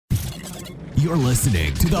You're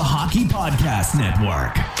listening to the Hockey Podcast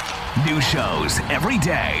Network. New shows every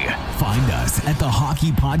day. Find us at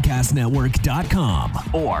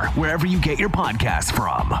thehockeypodcastnetwork.com or wherever you get your podcasts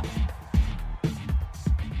from.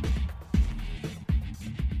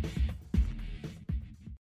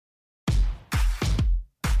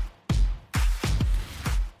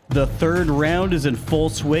 The third round is in full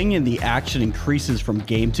swing and the action increases from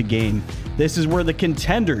game to game. This is where the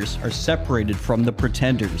contenders are separated from the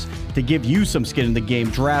pretenders. To give you some skin in the game,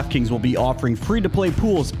 DraftKings will be offering free-to-play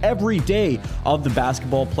pools every day of the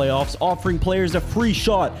basketball playoffs, offering players a free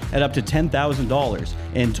shot at up to $10,000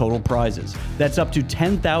 in total prizes. That's up to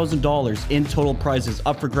 $10,000 in total prizes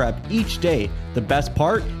up for grab each day. The best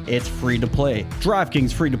part, it's free to play.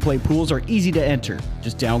 DraftKings free-to-play pools are easy to enter.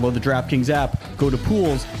 Just download the DraftKings app, go to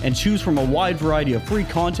pools, and choose from a wide variety of free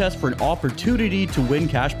contests for an opportunity to win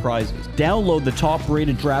cash prizes. Download the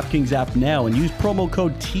top-rated DraftKings app now and use promo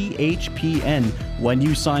code THPN when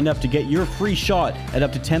you sign up to get your free shot at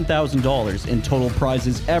up to $10,000 in total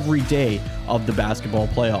prizes every day of the basketball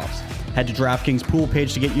playoffs. Head to DraftKings pool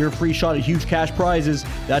page to get your free shot at huge cash prizes.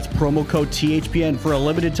 That's promo code THPN for a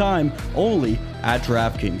limited time only at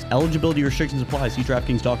DraftKings. Eligibility restrictions apply. See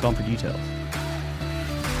DraftKings.com for details.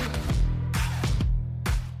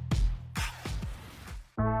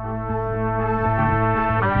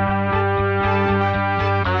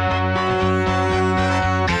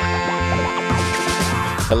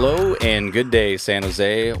 Hello and good day, San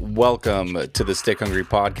Jose. Welcome to the Stick Hungry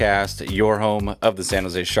Podcast, your home of the San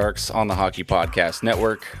Jose Sharks on the Hockey Podcast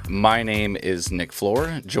Network. My name is Nick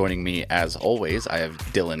Floor. Joining me, as always, I have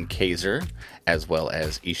Dylan Kaiser, as well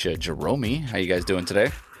as Isha Jerome. How you guys doing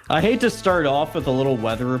today? I hate to start off with a little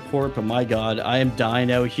weather report, but my God, I am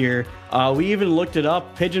dying out here. We even looked it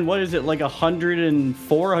up. Pigeon, what is it, like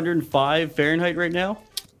 104, 105 Fahrenheit right now?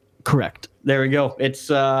 Correct. There we go. It's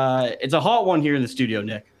a hot one here in the studio,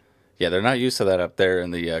 Nick. Yeah, they're not used to that up there in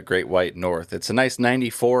the Great White North. It's a nice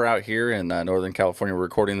 94 out here in Northern California. We're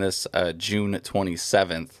recording this June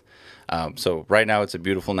 27th. So right now it's a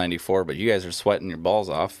beautiful 94, but you guys are sweating your balls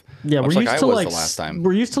off. Yeah, Much we're like used I to was like the last time.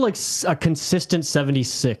 We're used to like a consistent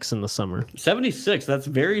 76 in the summer. 76, that's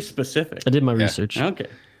very specific. I did my research. Okay.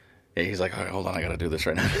 Yeah, he's like, all right, hold on, I got to do this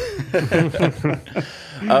right now.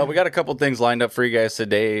 We got a couple things lined up for you guys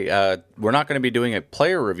today. We're not going to be doing a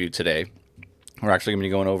player review today. We're actually going to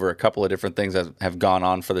be going over a couple of different things that have gone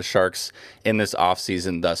on for the Sharks in this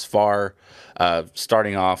offseason thus far.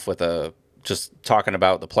 Starting off with just talking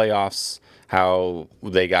about the playoffs, how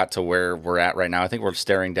they got to where we're at right now. I think we're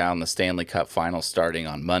staring down the Stanley Cup Finals starting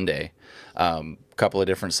on Monday. Couple of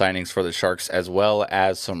different signings for the Sharks, as well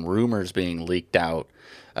as some rumors being leaked out,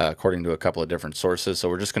 according to a couple of different sources. So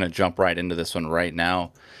we're just going to jump right into this one right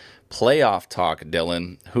now. Playoff talk,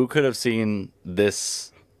 Dylan. Who could have seen this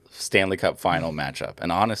Stanley Cup final matchup?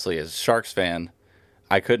 And honestly, as a Sharks fan,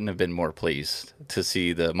 I couldn't have been more pleased to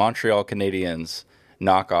see the Montreal Canadiens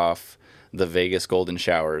knock off the Vegas Golden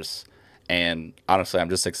Showers. And honestly, I'm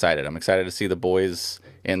just excited. I'm excited to see the boys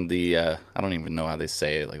in the, I don't even know how they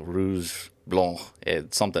say it, like Rouge Blanc,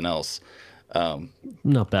 it's something else.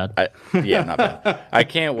 Not bad. Not bad. I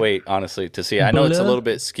can't wait, honestly, to see. I know it's a little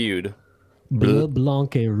bit skewed. Bleu,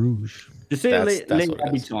 blanc et rouge. Just say That's les what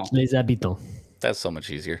it is. habitants. Les habitants. That's so much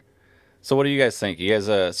easier. So what do you guys think? You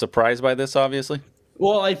guys surprised by this, obviously?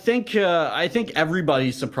 Well, I think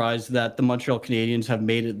everybody's surprised that the Montreal Canadiens have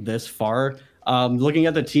made it this far. Looking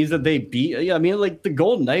at the teams that they beat, I mean, like the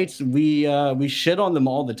Golden Knights, we shit on them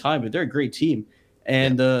all the time, but they're a great team.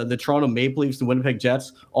 And the Toronto Maple Leafs, the Winnipeg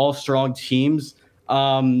Jets, all strong teams.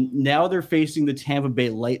 Now they're facing the Tampa Bay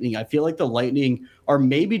Lightning. I feel like the Lightning are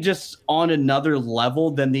maybe just on another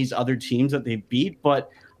level than these other teams that they beat,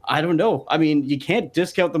 but I don't know. I mean, you can't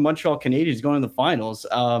discount the Montreal Canadiens going to the finals.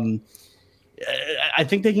 I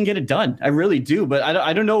think they can get it done. I really do, but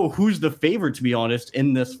I don't know who's the favorite, to be honest,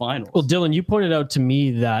 in this final. Well, Dylan, you pointed out to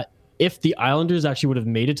me that if the Islanders actually would have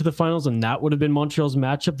made it to the finals and that would have been Montreal's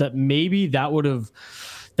matchup, that maybe that would have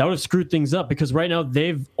screwed things up, because right now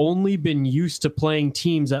they've only been used to playing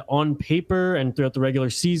teams that on paper and throughout the regular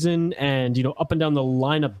season and, you know, up and down the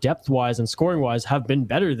lineup depth wise and scoring wise have been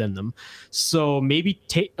better than them. So maybe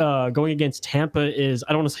going against Tampa is,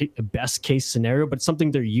 I don't want to say the best case scenario, but something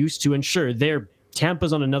they're used to. And sure,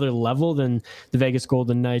 Tampa's on another level than the Vegas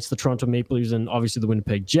Golden Knights, the Toronto Maple Leafs, and obviously the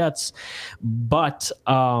Winnipeg Jets. But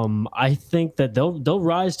I think that they'll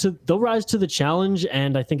rise to the challenge,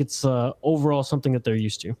 and I think it's overall something that they're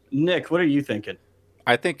used to. Nick, what are you thinking?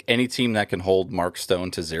 I think any team that can hold Mark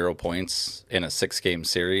Stone to 0 points in a 6-game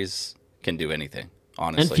series can do anything,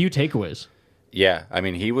 honestly. And few takeaways. Yeah, I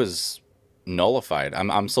mean, he was nullified.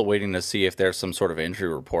 I'm still waiting to see if there's some sort of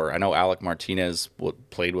injury report. I know Alec Martinez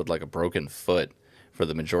played with like a broken foot for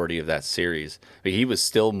the majority of that series, but he was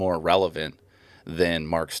still more relevant than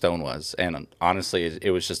Mark Stone was. And honestly, it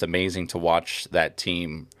was just amazing to watch that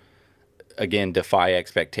team again defy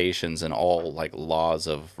expectations and all like laws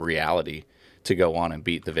of reality to go on and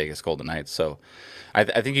beat the Vegas Golden Knights. So I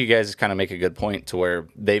think you guys kind of make a good point to where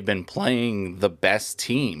they've been playing the best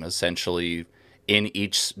team essentially in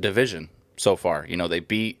each division so far. You know, they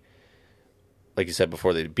beat, like you said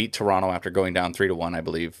before, they beat Toronto after going down 3-1, I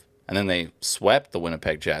believe. And then they swept the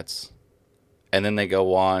Winnipeg Jets. And then they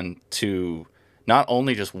go on to not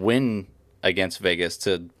only just win against Vegas,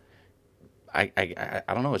 to I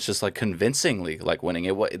don't know, it's just like convincingly like winning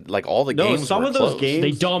it. Like all the games some were of those close. games,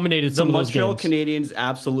 They dominated some of those Montreal games. Canadiens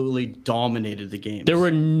absolutely dominated the game. There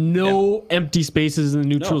were no empty spaces in the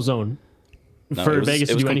neutral zone for Vegas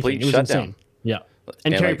to do anything. It was insane. Yeah.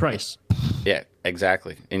 And Carey Price. Yeah,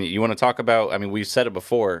 exactly. And you want to talk about, I mean, we've said it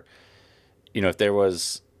before, you know, if there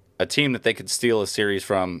was a team that they could steal a series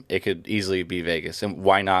from, it could easily be Vegas. And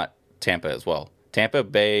why not Tampa as well? Tampa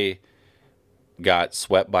Bay got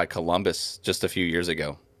swept by Columbus just a few years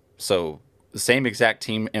ago. So the same exact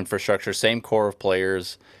team infrastructure, same core of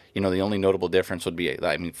players. You know, the only notable difference would be,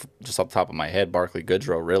 I mean, just off the top of my head, Barclay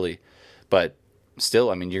Goodrow, really. But still,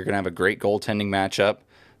 I mean, you're going to have a great goaltending matchup.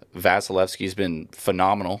 Vasilevsky's been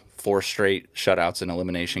phenomenal, 4 straight shutouts in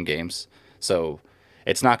elimination games. So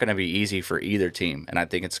it's not going to be easy for either team. And I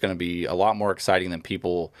think it's going to be a lot more exciting than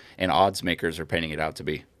people and odds makers are painting it out to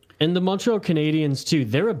be. And the Montreal Canadiens, too,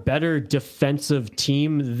 they're a better defensive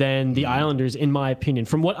team than the Islanders, in my opinion.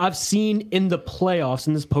 From what I've seen in the playoffs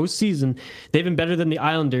in this postseason, they've been better than the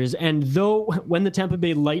Islanders. And though when the Tampa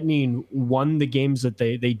Bay Lightning won the games that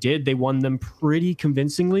they did, they won them pretty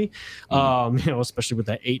convincingly, especially with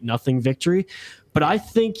that 8-0 victory. But I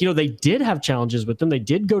think, they did have challenges with them. They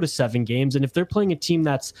did go to 7 games. And if they're playing a team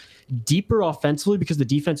that's deeper offensively, because the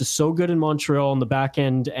defense is so good in Montreal on the back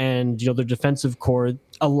end and, their defensive core,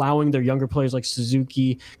 allowing their younger players like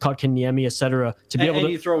Suzuki, Kotkaniemi, et cetera, to be able to...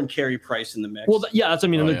 And you throw in Carey Price in the mix. Well, yeah, that's,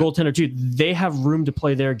 and the goaltender too. They have room to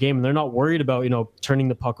play their game, and they're not worried about, turning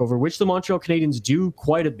the puck over, which the Montreal Canadiens do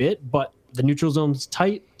quite a bit, but the neutral zone's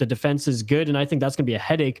tight, the defense is good, and I think that's going to be a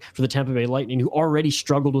headache for the Tampa Bay Lightning, who already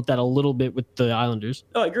struggled with that a little bit with the Islanders.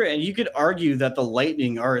 Oh, I agree. And you could argue that the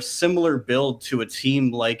Lightning are a similar build to a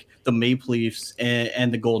team like the Maple Leafs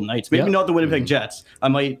and the Golden Knights. Maybe not the Winnipeg Jets. I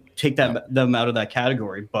might take them out of that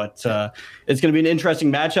category, but it's going to be an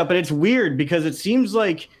interesting matchup. And it's weird because it seems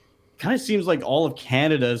like all of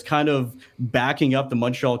Canada is kind of backing up the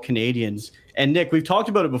Montreal Canadiens. And Nick, we've talked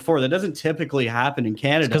about it before. That doesn't typically happen in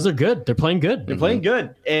Canada. Because they're good. They're playing good. They're playing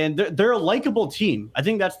good. And they're a likable team. I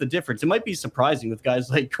think that's the difference. It might be surprising with guys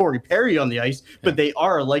like Corey Perry on the ice, but they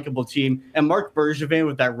are a likable team. And Marc Bergevin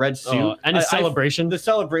with that red suit. And his celebration. The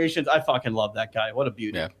celebrations, I fucking love that guy. What a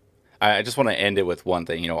beauty. Yeah. I just want to end it with one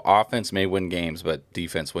thing. Offense may win games, but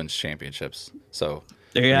defense wins championships. So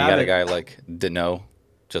there you got a guy like Deneau,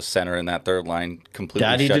 just center in that third line, completely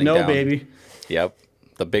Daddy shutting Deneau, down. baby. Yep.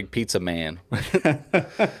 The big pizza man.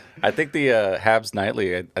 I think the Habs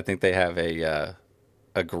Nightly, I think they have a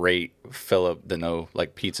great Philip Deneau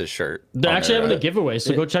like pizza shirt. They're actually having a giveaway,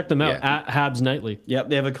 so go check them out at Habs Nightly. Yep,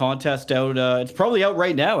 they have a contest out. It's probably out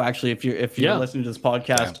right now, actually, if you're listening to this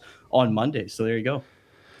podcast on Monday. So there you go.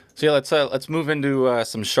 So yeah, let's move into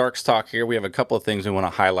some Sharks talk here. We have a couple of things we want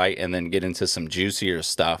to highlight and then get into some juicier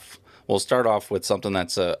stuff. We'll start off with something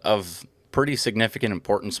that's of pretty significant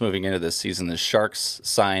importance moving into this season. The Sharks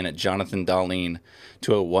sign Jonathan Dahlin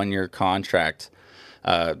to a 1-year contract.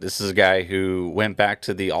 This is a guy who went back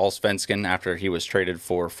to the Allsvenskan after he was traded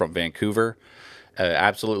from Vancouver.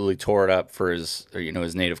 Absolutely tore it up for his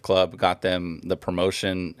native club. Got them the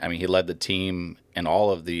promotion. I mean, he led the team in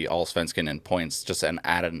all of the Allsvenskan in points, just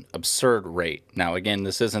at an absurd rate. Now, again,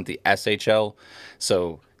 this isn't the SHL,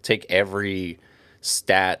 so take every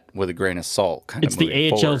stat with a grain of salt. It's the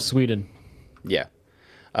AHL of Sweden. Yeah.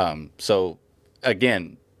 So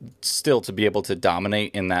again, still to be able to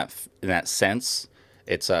dominate in that sense,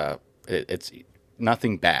 it's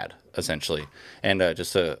nothing bad essentially. And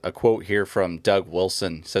just a quote here from Doug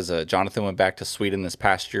Wilson says, Jonathan went back to Sweden this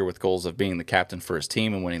past year with goals of being the captain for his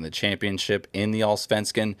team and winning the championship in the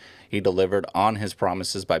Allsvenskan. He delivered on his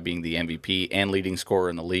promises by being the MVP and leading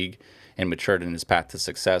scorer in the league and matured in his path to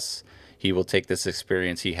success. He will take this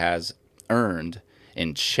experience he has earned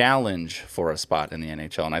and challenge for a spot in the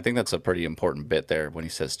NHL. And I think that's a pretty important bit there when he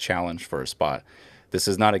says challenge for a spot. This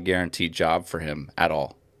is not a guaranteed job for him at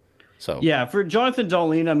all. So yeah, for Jonathan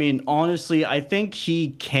Dahlin, I mean, honestly, I think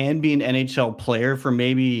he can be an NHL player for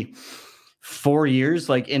maybe 4 years,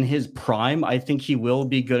 like in his prime, I think he will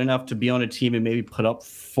be good enough to be on a team and maybe put up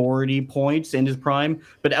 40 points in his prime.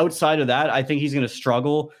 But outside of that, I think he's going to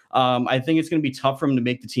struggle. I think it's going to be tough for him to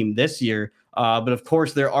make the team this year. But of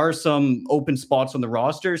course, there are some open spots on the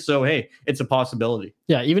roster. So, hey, it's a possibility.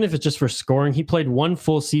 Yeah, even if it's just for scoring. He played one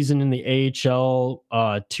full season in the AHL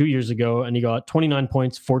 2 years ago, and he got 29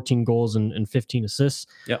 points, 14 goals, and 15 assists.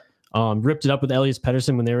 Yep. Ripped it up with Elias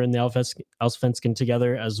Pettersson when they were in the Allsvenskan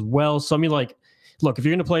together as well. So, I mean, like, look, if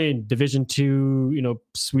you're going to play in Division 2,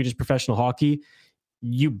 Swedish professional hockey,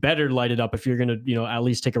 you better light it up if you're going to, at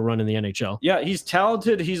least take a run in the NHL. Yeah, he's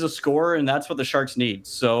talented. He's a scorer, and that's what the Sharks need.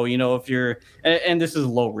 So, if you're, and this is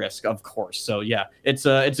low risk, of course. So, yeah, it's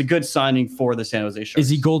a good signing for the San Jose Sharks. Is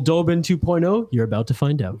he Goldobin 2.0? You're about to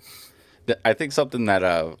find out. I think something that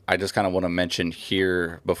I just kind of want to mention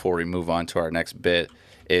here before we move on to our next bit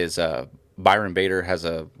is Byron Bader has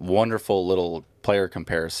a wonderful little player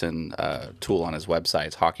comparison tool on his website.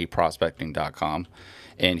 It's hockeyprospecting.com.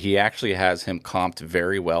 And he actually has him comped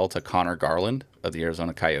very well to Connor Garland of the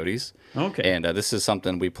Arizona Coyotes. Okay. And this is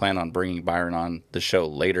something we plan on bringing Byron on the show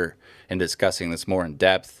later and discussing this more in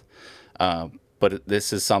depth. But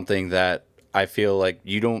this is something that I feel like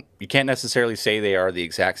you can't necessarily say they are the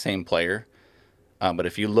exact same player. But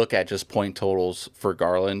if you look at just point totals for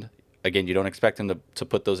Garland, again, you don't expect him to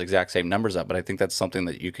put those exact same numbers up. But I think that's something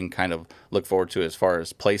that you can kind of look forward to as far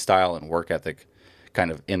as play style and work ethic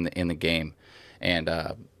kind of in the game.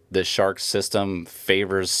 And the Sharks system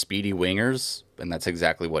favors speedy wingers, and that's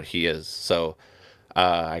exactly what he is. So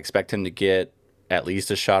I expect him to get at least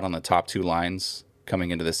a shot on the top two lines coming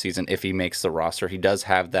into the season if he makes the roster. He does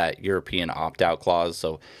have that European opt-out clause,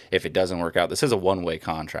 so if it doesn't work out, this is a one-way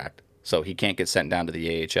contract. So he can't get sent down to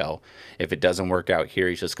the AHL. If it doesn't work out here,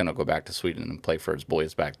 he's just going to go back to Sweden and play for his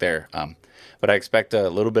boys back there. But I expect a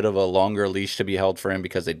little bit of a longer leash to be held for him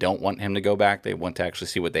because they don't want him to go back. They want to actually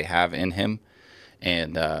see what they have in him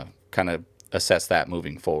and kind of assess that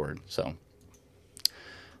moving forward. So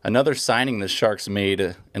another signing the Sharks made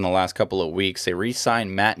in the last couple of weeks, they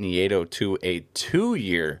re-signed Matt Nieto to a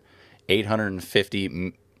 2-year,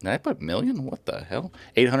 $850 did I put million? What the hell?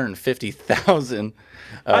 $850,000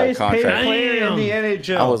 highest paid contract. player in the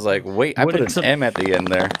NHL. I was like, wait, I put an M at the end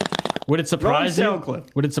there. Would it surprise Wrong you? sound clip.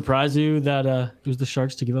 Would it surprise you that it was the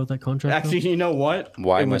Sharks to give out that contract? Actually, you know what?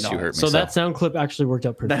 Why It would must you not. hurt me So that sound clip actually worked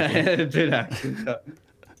out perfectly. It did actually.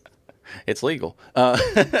 It's legal.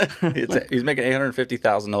 He's making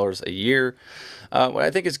 $850,000 a year. What I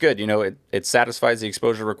think is good. It satisfies the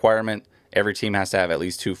exposure requirement. Every team has to have at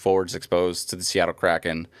least 2 forwards exposed to the Seattle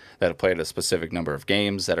Kraken that have played a specific number of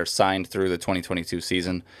games that are signed through the 2022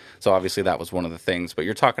 season. So obviously that was one of the things. But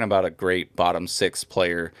you're talking about a great bottom 6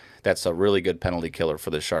 player that's a really good penalty killer for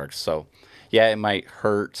the Sharks. So, yeah, it might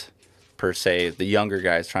hurt, per se, the younger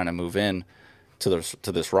guys trying to move in to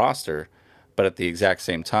this roster. But at the exact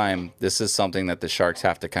same time, this is something that the Sharks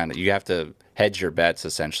have to you have to hedge your bets,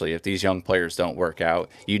 essentially. If these young players don't work out,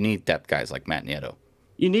 you need depth guys like Matt Nieto.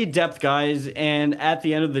 You need depth guys, and at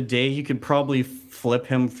the end of the day, you could probably flip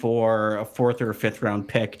him for a 4th or a 5th round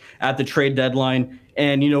pick at the trade deadline.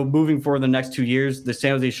 And, moving forward the next 2 years, the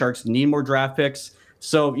San Jose Sharks need more draft picks.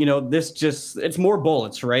 So, it's more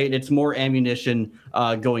bullets, right? It's more ammunition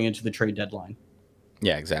going into the trade deadline.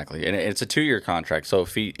 Yeah, exactly. And it's a 2-year contract. So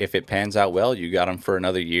if it pans out well, you got him for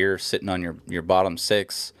another year sitting on your bottom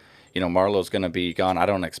 6. Marlowe's going to be gone. I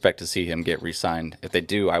don't expect to see him get re-signed. If they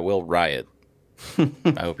do, I will riot.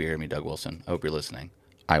 I hope you hear me, Doug Wilson. I hope you're listening.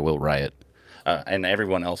 I will riot. And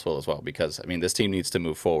everyone else will as well, because, this team needs to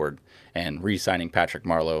move forward. And re-signing Patrick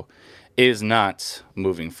Marleau is not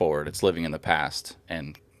moving forward. It's living in the past.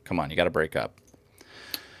 And come on, you got to break up.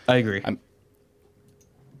 I agree.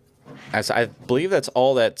 I believe that's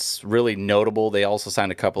all that's really notable. They also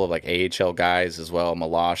signed a couple of AHL guys as well.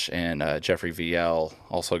 Milosh and Jeffrey VL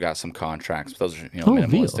also got some contracts. Those are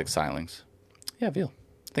minimalistic signings. Yeah, VL.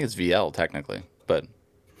 I think it's VL technically, but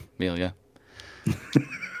VL,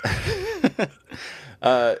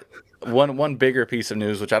 yeah. One bigger piece of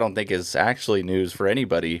news, which I don't think is actually news for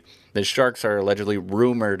anybody, the Sharks are allegedly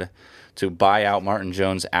rumored to buy out Martin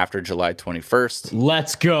Jones after July 21st.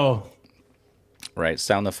 Let's go. Right,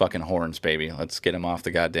 sound the fucking horns, baby. Let's get him off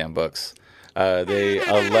the goddamn books. They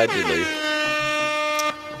allegedly...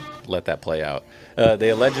 Let that play out. They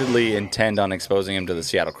allegedly intend on exposing him to the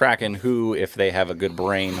Seattle Kraken, who, if they have a good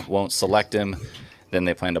brain, won't select him. Then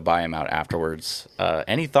they plan to buy him out afterwards.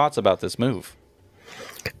 Any thoughts about this move?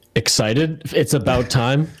 Excited. It's about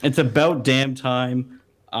time. It's about damn time.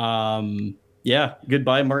 Yeah,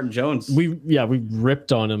 goodbye, Martin Jones. We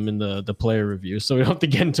ripped on him in the player review, so we don't have to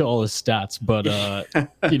get into all his stats. But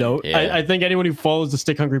I think anyone who follows the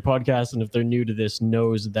Stick Hungry podcast, and if they're new to this,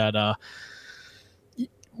 knows that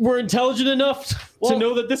we're intelligent enough to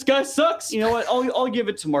know that this guy sucks. You know what? I'll give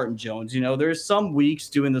it to Martin Jones. There's some weeks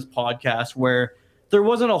doing this podcast where there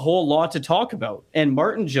wasn't a whole lot to talk about, and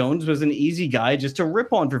Martin Jones was an easy guy just to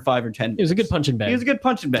rip on for 5 or 10 minutes. He was a good punching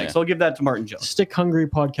bag. So I'll give that to Martin Jones. Stick Hungry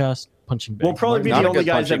podcast punching bag. We'll probably be the only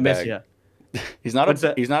guys that miss you. He's not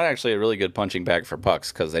actually a really good punching bag for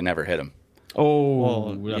pucks because they never hit him.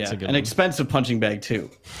 That's a good an expensive punching bag too.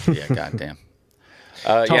 Yeah, goddamn.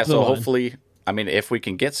 So hopefully, if we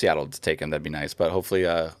can get Seattle to take him, that'd be nice. But hopefully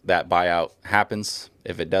that buyout happens.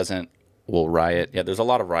 If it doesn't, we'll riot. Yeah, there's a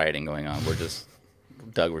lot of rioting going on.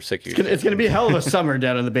 Doug, we're sick of you. It's going to be a hell of a summer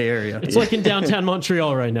down in the Bay Area. It's like in downtown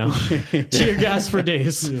Montreal right now. Tear gas for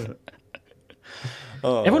days. Yeah.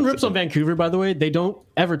 Everyone rips on Vancouver, by the way. They don't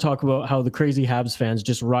ever talk about how the crazy Habs fans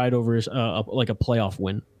just ride over like a playoff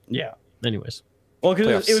win. Yeah. Anyways. Well,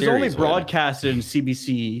 because it was only broadcasted in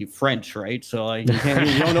CBC French, right? So you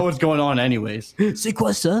don't know what's going on anyways. C'est quoi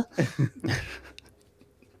ça?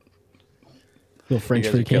 Little French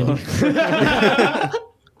for Kane.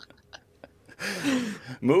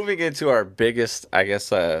 Moving into our biggest, I guess,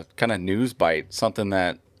 kind of news bite, something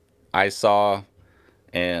that I saw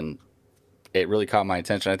and it really caught my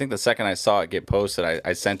attention. I think the second I saw it get posted,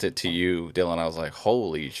 I sent it to you, Dylan. I was like,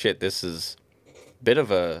 holy shit, this is a bit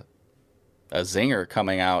of a zinger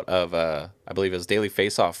coming out of, I believe it was Daily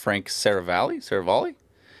Faceoff. Frank Saravalli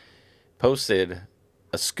posted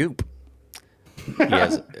a scoop. He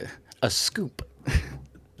has a scoop.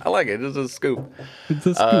 I like it. It's a scoop. It's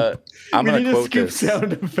a scoop. I'm going to quote scoop this.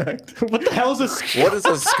 Sound effect. What the hell is a scoop? What is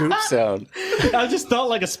a scoop sound? I just thought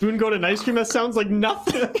like a spoon going in ice cream. That sounds like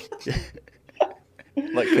nothing.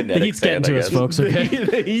 Like phonetic. The heat's getting to us, folks. Okay.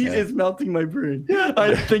 The heat is melting my brain.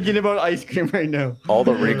 I'm thinking about ice cream right now. All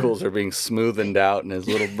the wrinkles are being smoothened out in his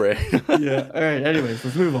little brain. Yeah. All right. Anyways,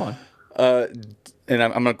 let's move on. And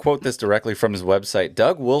I'm going to quote this directly from his website.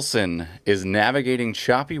 Doug Wilson is navigating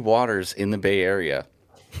choppy waters in the Bay Area.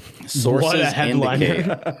 Sources indicate,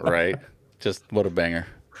 right? Just what a banger.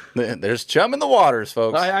 There's chum in the waters,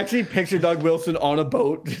 folks. I actually picture Doug Wilson on a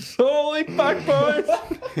boat. Holy fuck, boys.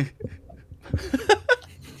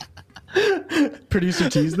 Producer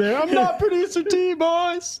T's there. I'm not Producer T,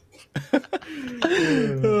 boys.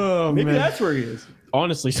 Maybe that's where he is.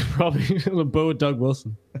 Honestly, so probably on a boat with Doug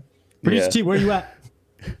Wilson. Producer T, where you at?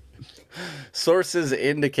 Sources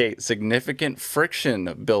indicate significant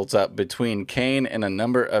friction built up between Kane and a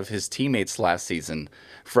number of his teammates last season.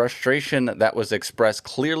 Frustration that was expressed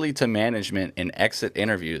clearly to management in exit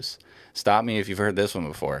interviews. Stop me if you've heard this one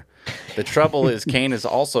before. The trouble is Kane is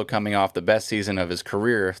also coming off the best season of his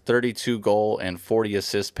career, 32 goal and 40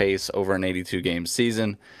 assist pace over an 82-game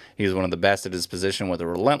season. He's one of the best at his position with a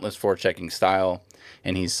relentless forechecking style,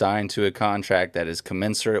 and he's signed to a contract that is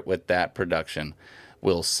commensurate with that production.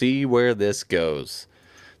 We'll see where this goes.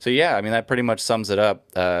 So, yeah, that pretty much sums it up.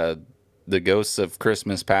 The ghosts of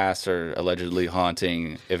Christmas past are allegedly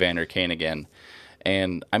haunting Evander Kane again.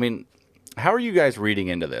 And, how are you guys reading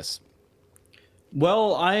into this?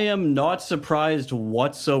 Well, I am not surprised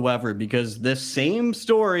whatsoever because this same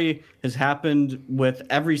story has happened with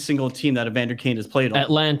every single team that Evander Kane has played on.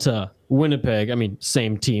 Atlanta, Winnipeg,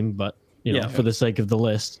 same team, but for the sake of the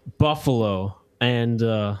list. Buffalo, and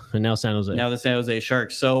now San Jose. Now the San Jose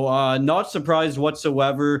Sharks. So not surprised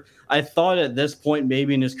whatsoever. I thought at this point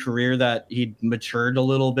maybe in his career that he'd matured a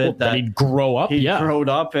little bit. That he'd grow up. He'd grown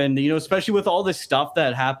up. And, especially with all this stuff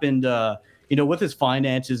that happened, with his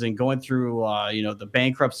finances and going through, the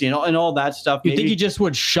bankruptcy and all that stuff. You think he just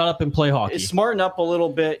would shut up and play hockey? Smarten up a little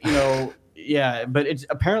bit, yeah, but it's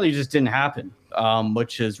apparently just didn't happen,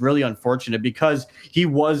 which is really unfortunate because he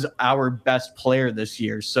was our best player this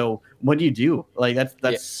year. So what do you do? Like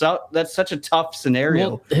that's such a tough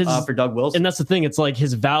scenario for Doug Wilson. And that's the thing. It's like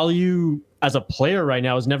his value as a player right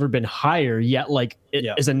now has never been higher yet.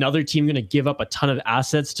 Is another team going to give up a ton of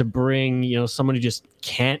assets to bring, someone who just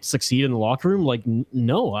can't succeed in the locker room? Like,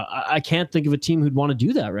 no, I can't think of a team who'd want to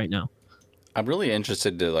do that right now. I'm really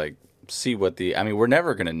interested to see what we're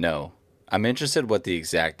never going to know. I'm interested what the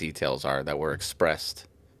exact details are that were expressed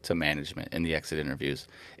to management in the exit interviews.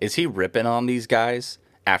 Is he ripping on these guys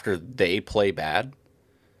after they play bad?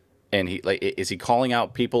 And is he calling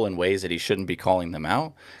out people in ways that he shouldn't be calling them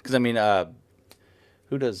out? Because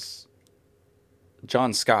who does?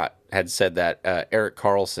 John Scott had said that Erik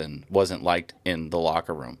Karlsson wasn't liked in the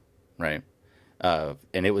locker room, right?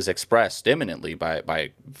 And it was expressed imminently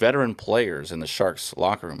by veteran players in the Sharks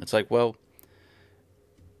locker room. It's like, well,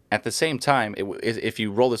 at the same time, if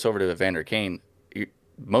you roll this over to Evander Kane,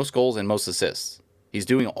 most goals and most assists, he's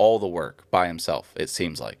doing all the work by himself, it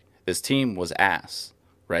seems like. This team was ass,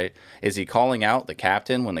 right? Is he calling out the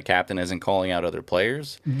captain when the captain isn't calling out other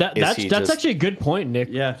players? That's actually a good point, Nick.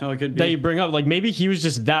 Yeah, no, it could be. That you bring up. Like, maybe he was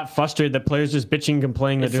just that frustrated that players just bitching and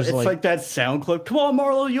complaining. It's like that sound clip. Come on,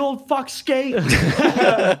 Marlo, you old fuck skate.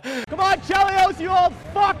 Come on, Chelios, you old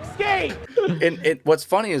fuck skate. And what's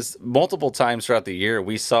funny is multiple times throughout the year,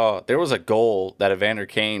 we saw there was a goal that Evander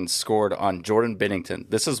Kane scored on Jordan Binnington.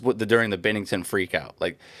 This is during the Binnington freakout.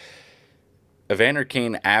 Like, Evander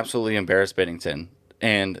Kane absolutely embarrassed Binnington.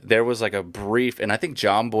 And there was like a brief, and I think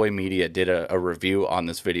John Boy Media did a review on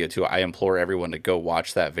this video too. I implore everyone to go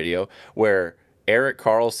watch that video where Erik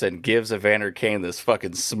Karlsson gives Evander Kane this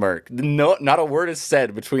fucking smirk. No, not a word is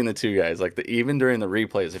said between the two guys. Like, even during the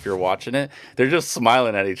replays, if you're watching it, they're just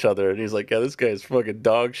smiling at each other. And he's like, yeah, this guy's fucking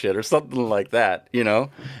dog shit or something like that, you know?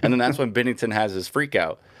 And then that's when Binnington has his freak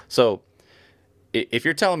out. So if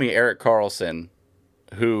you're telling me Erik Karlsson,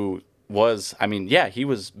 who was, I mean, yeah, he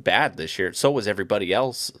was bad this year. So was everybody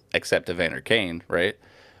else except Evander Kane, right?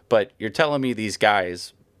 But you're telling me these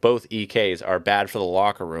guys, both EKs, are bad for the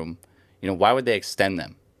locker room. You know, why would they extend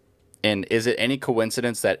them? And is it any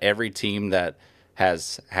coincidence that every team that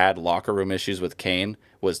has had locker room issues with Kane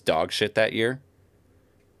was dog shit that year?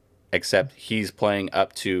 Except he's playing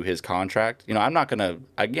up to his contract. You know, I'm not gonna.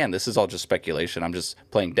 Again, this is all just speculation. I'm just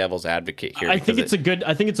playing devil's advocate here. I think it's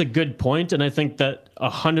a good point, and I think that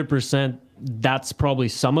 100% that's probably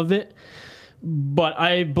some of it. But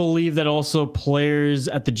I believe that also players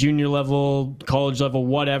at the junior level, college level,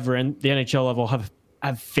 whatever, and the NHL level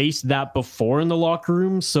have faced that before in the locker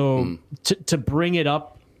room. So to bring it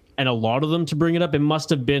up. And a lot of them to bring it up, it must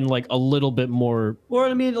have been like a little bit more. Or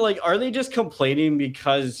I mean, like, are they just complaining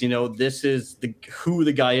because, you know, this is who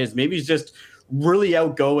the guy is? Maybe he's just really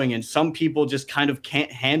outgoing, and some people just kind of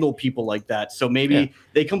can't handle people like that. So maybe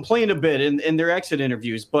they complain a bit in their exit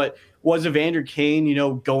interviews. But was Evander Kane, you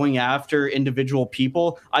know, going after individual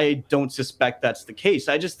people? I don't suspect that's the case.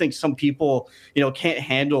 I just think some people, you know, can't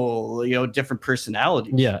handle, you know, different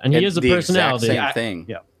personalities. Yeah, and he is a personality. Same thing.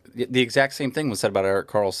 Yeah. The exact same thing was said about Erik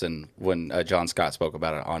Karlsson when John Scott spoke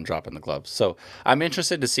about it on Dropping the Gloves. So I'm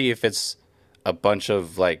interested to see if it's a bunch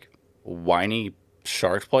of like whiny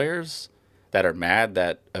Sharks players that are mad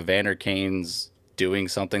that Evander Kane's doing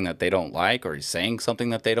something that they don't like, or he's saying something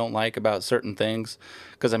that they don't like about certain things.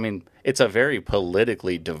 Because, I mean, it's a very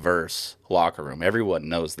politically diverse locker room. Everyone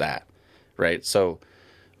knows that, right? So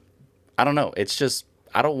I don't know. It's just,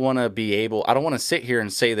 I don't want to sit here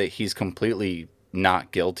and say that he's completely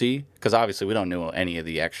not guilty, because obviously we don't know any of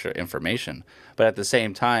the extra information. But at the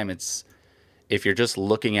same time, it's, if you're just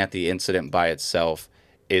looking at the incident by itself,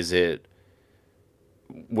 is it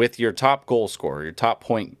with your top goal scorer, your top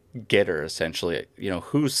point getter, essentially, you know,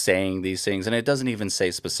 who's saying these things? And it doesn't even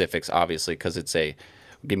say specifics, obviously, because it's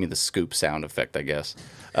give me the scoop sound effect, I guess.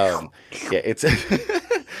 It's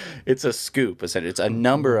it's a scoop. Essentially, it's a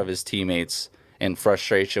number of his teammates. And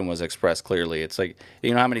frustration was expressed clearly. It's like,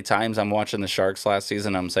 you know how many times I'm watching the Sharks last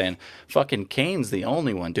season, I'm saying, fucking Kane's the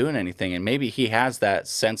only one doing anything. And maybe he has that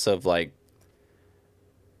sense of like,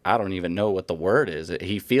 I don't even know what the word is.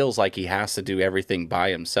 He feels like he has to do everything by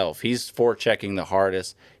himself. He's forechecking the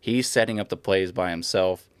hardest. He's setting up the plays by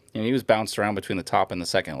himself. You know, he was bounced around between the top and the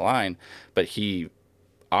second line, but he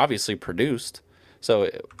obviously produced. So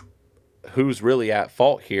who's really at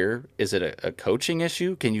fault here? Is it a coaching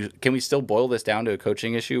issue? Can we still boil this down to a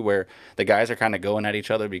coaching issue where the guys are kind of going at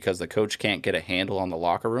each other because the coach can't get a handle on the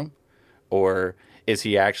locker room? Or is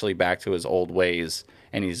he actually back to his old ways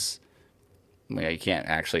and he can't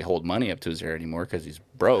actually hold money up to his ear anymore because he's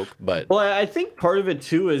broke? But well, I think part of it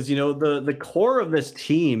too is, you know, the core of this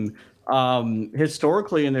team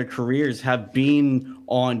historically in their careers have been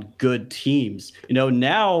on good teams. You know,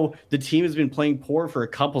 now the team has been playing poor for a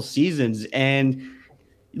couple seasons, and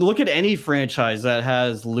look at any franchise that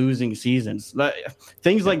has losing seasons.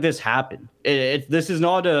 Things like this happen. This is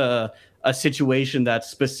not a situation that's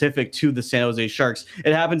specific to the San Jose Sharks.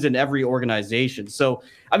 It happens in every organization. So,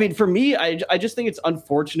 I mean, for me, I just think it's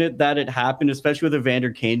unfortunate that it happened, especially with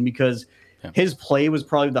Evander Kane, because his play was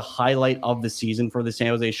probably the highlight of the season for the San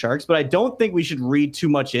Jose Sharks. But I don't think we should read too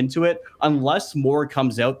much into it unless more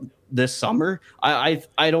comes out this summer. I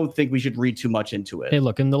don't think we should read too much into it. Hey,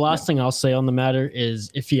 look, and the last thing I'll say on the matter is,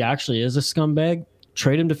 if he actually is a scumbag,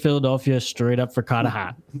 trade him to Philadelphia straight up for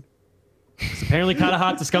Katahat. Apparently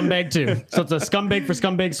Katahat's a scumbag too. So it's a scumbag for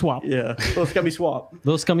scumbag swap. Yeah, little scummy swap.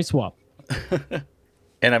 Little scummy swap.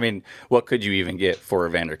 And I mean, what could you even get for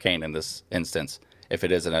Evander Kane in this instance? if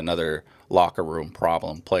it isn't another locker room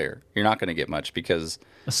problem player. You're not going to get much because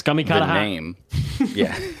A scummy the kind of name,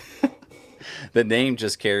 yeah, the name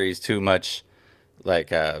just carries too much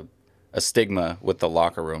like a stigma with the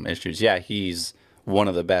locker room issues. Yeah, he's one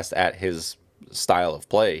of the best at his style of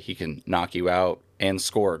play. He can knock you out and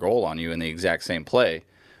score a goal on you in the exact same play.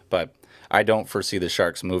 But I don't foresee the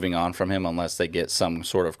Sharks moving on from him unless they get some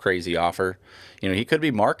sort of crazy offer. You know, he could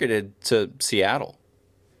be marketed to Seattle.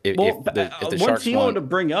 If the one Sharks team I wanted to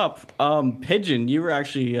bring up, Pigeon, you were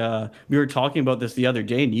actually, we were talking about this the other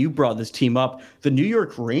day, and you brought this team up, the New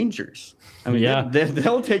York Rangers. I mean, Yeah.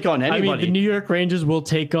 they'll take on anybody. I mean, the New York Rangers will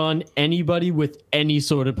take on anybody with any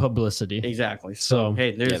sort of publicity. Exactly. So,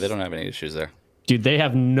 hey, yeah, they don't have any issues there. dude, they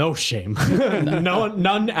have no shame.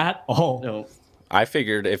 None at all. No. I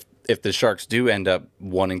figured if the Sharks do end up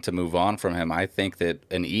wanting to move on from him, I think that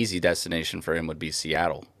an easy destination for him would be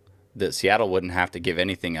Seattle. That Seattle wouldn't have to give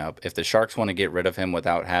anything up. If the Sharks want to get rid of him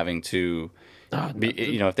without having to,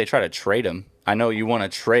 if they try to trade him, I know you want to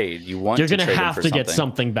trade. You're going to trade him have for to get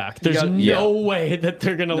something back. There's no way that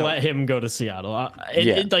they're going to let him go to Seattle.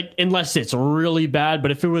 Like unless it's really bad.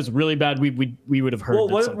 But if it was really bad, we would have heard. Well,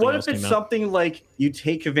 that what if it's something like you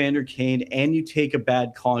take Evander Kane and you take a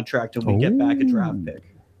bad contract and we get back a draft pick?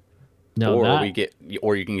 No,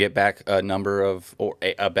 or you can get back a number of or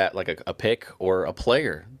a bet like a pick or a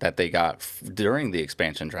player that they got during the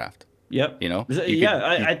expansion draft. Yep. You know.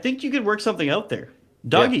 I think you could work something out there.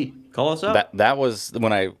 Dougie, call us up. That was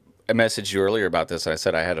when I messaged you earlier about this. I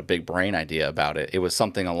said I had a big brain idea about it. It was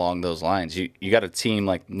something along those lines. You got a team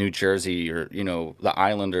like New Jersey or the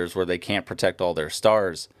Islanders where they can't protect all their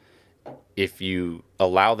stars. If you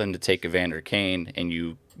allow them to take Evander Kane and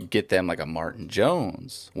you get them like a Martin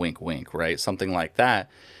Jones, wink, wink, right? Something like that.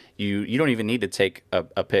 You don't even need to take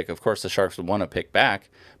a pick. Of course, the Sharks would want to pick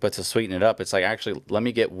back, but to sweeten it up, it's like, actually, let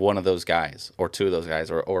me get one of those guys or two of those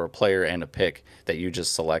guys or a player and a pick that you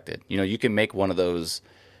just selected. You can make one of those,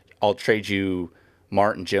 I'll trade you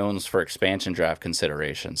Martin Jones for expansion draft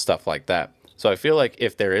consideration, stuff like that. So I feel like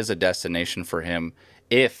if there is a destination for him,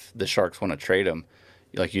 if the Sharks want to trade him,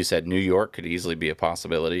 like you said, New York could easily be a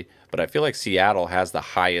possibility, but I feel like Seattle has the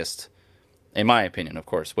highest, in my opinion, of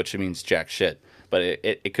course, which means jack shit. But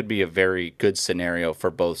it could be a very good scenario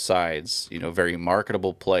for both sides. Very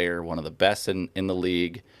marketable player, one of the best in the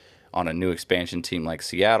league on a new expansion team like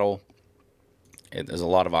Seattle. There's a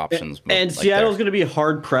lot of options. And Seattle's going to be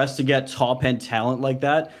hard-pressed to get top-end talent like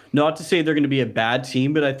that. Not to say they're going to be a bad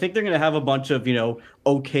team, but I think they're going to have a bunch of,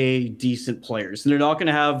 okay, decent players. And they're not going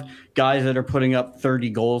to have guys that are putting up 30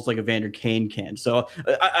 goals like Evander Kane can. So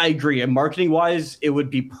I agree. And marketing-wise, it would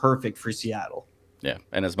be perfect for Seattle. Yeah,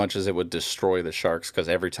 and as much as it would destroy the Sharks, because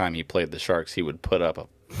every time he played the Sharks, he would put up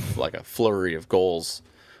a flurry of goals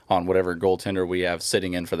on whatever goaltender we have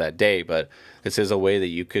sitting in for that day. But this is a way that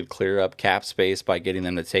you could clear up cap space by getting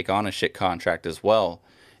them to take on a shit contract as well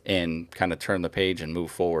and kind of turn the page and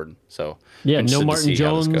move forward. So yeah, no Martin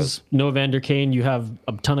Jones, no Evander Kane. You have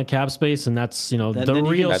a ton of cap space, and that's the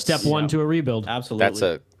real step one to a rebuild. Absolutely, that's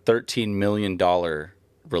a $13 million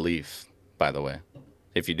relief, by the way.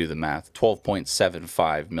 If you do the math,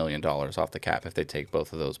 $12.75 million off the cap if they take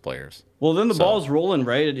both of those players. Well, then the ball's rolling,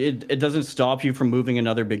 right? It doesn't stop you from moving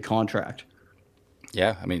another big contract.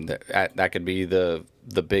 Yeah, I mean, that could be the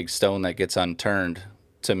big stone that gets unturned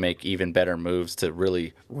to make even better moves to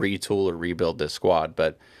really retool or rebuild this squad.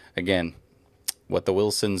 But again, what the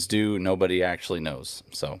Wilsons do, nobody actually knows.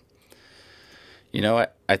 So,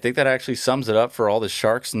 I think that actually sums it up for all the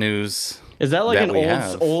Sharks news. Is that like an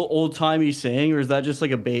old-timey saying, or is that just like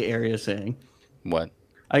a Bay Area saying? What?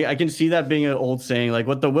 I can see that being an old saying, like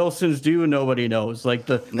what the Wilsons do, nobody knows. Like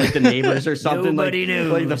the neighbors or something. Nobody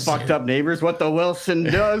knows. Like the fucked up neighbors. What the Wilson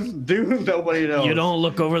does do, nobody knows. You don't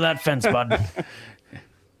look over that fence, bud.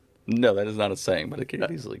 No, that is not a saying, but it could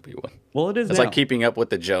easily be one. Well, it is. It's like keeping up with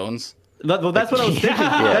the Jones. That's what I was thinking.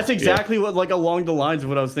 That's exactly what, like, along the lines of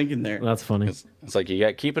what I was thinking there. That's funny. It's like you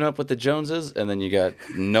got keeping up with the Joneses, and then you got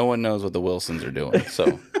no one knows what the Wilsons are doing.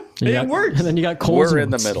 So it works. And then you got Coles. We're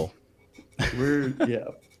in the middle. Yeah.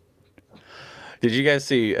 Did you guys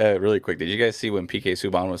see, really quick, did you guys see when PK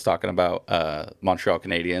Subban was talking about Montreal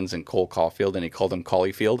Canadiens and Cole Caulfield, and he called him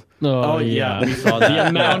Caulfield? Oh yeah. We saw that. The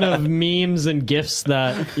amount of memes and GIFs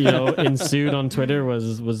that ensued on Twitter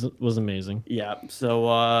was amazing. Yeah.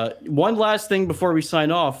 So one last thing before we sign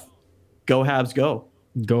off. Go Habs go.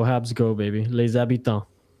 Go Habs go, baby. Les habitants.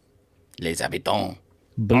 Les habitants.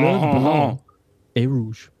 Bleu, blanc et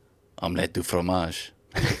rouge. Omelette du fromage.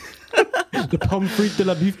 The pomme frite de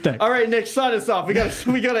la beefsteak. All right, Nick, sign us off. We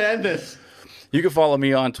gotta end this. You can follow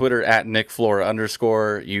me on Twitter at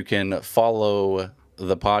NickFlora_. You can follow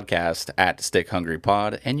the podcast at Stick Hungry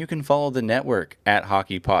Pod, and you can follow the network at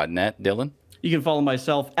HockeyPodNet. Dylan? You can follow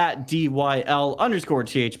myself at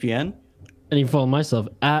DYL_THPN. And you can follow myself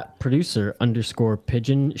at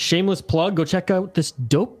producer_pigeon. Shameless plug. Go check out this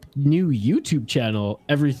dope new YouTube channel.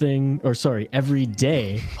 Every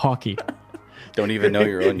day hockey. Don't even know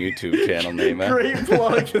your own YouTube channel name, man. Great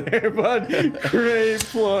plug there, bud. Great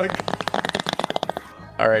plug.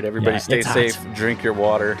 All right, everybody, stay it's hot. safe, drink your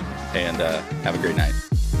water, and have a great night.